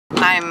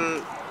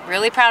I'm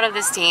really proud of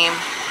this team.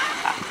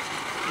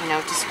 You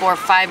know, to score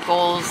 5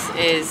 goals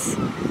is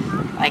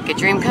like a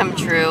dream come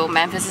true.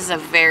 Memphis is a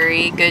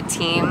very good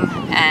team,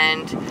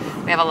 and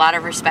we have a lot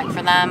of respect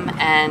for them,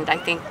 and I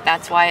think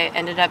that's why it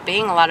ended up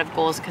being a lot of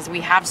goals, because we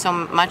have so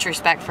much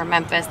respect for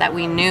Memphis that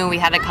we knew we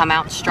had to come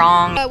out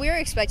strong. We were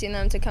expecting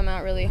them to come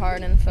out really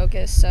hard and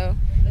focused, so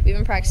we've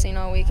been practicing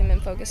all week and been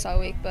focused all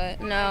week.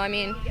 But no, I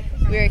mean,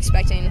 we were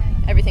expecting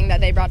everything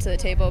that they brought to the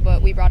table,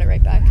 but we brought it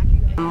right back.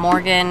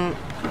 Morgan,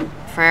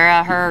 for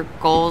her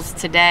goals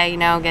today, you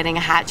know, getting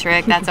a hat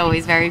trick, that's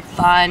always very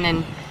fun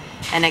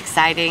and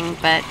exciting.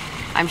 But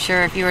I'm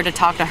sure if you were to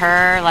talk to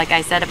her, like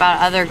I said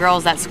about other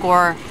girls that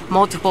score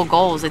multiple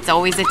goals, it's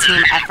always a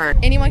team effort.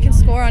 Anyone can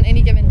score on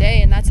any given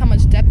day, and that's how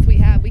much depth we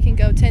have. We can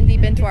go 10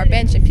 deep into our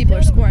bench if people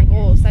are scoring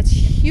goals. That's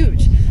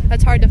huge.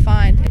 That's hard to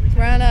find.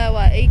 We're on a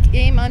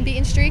 8-game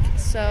unbeaten streak,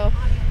 so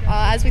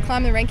as we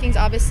climb the rankings,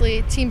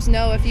 obviously teams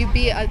know if you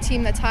beat a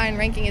team that's high in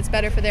ranking, it's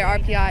better for their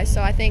RPI.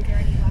 So I think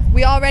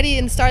we already,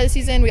 in the start of the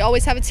season, we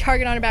always have a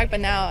target on our back, but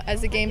now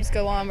as the games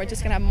go on, we're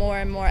just going to have more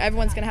and more.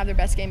 Everyone's going to have their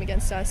best game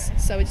against us,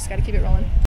 so we just got to keep it rolling.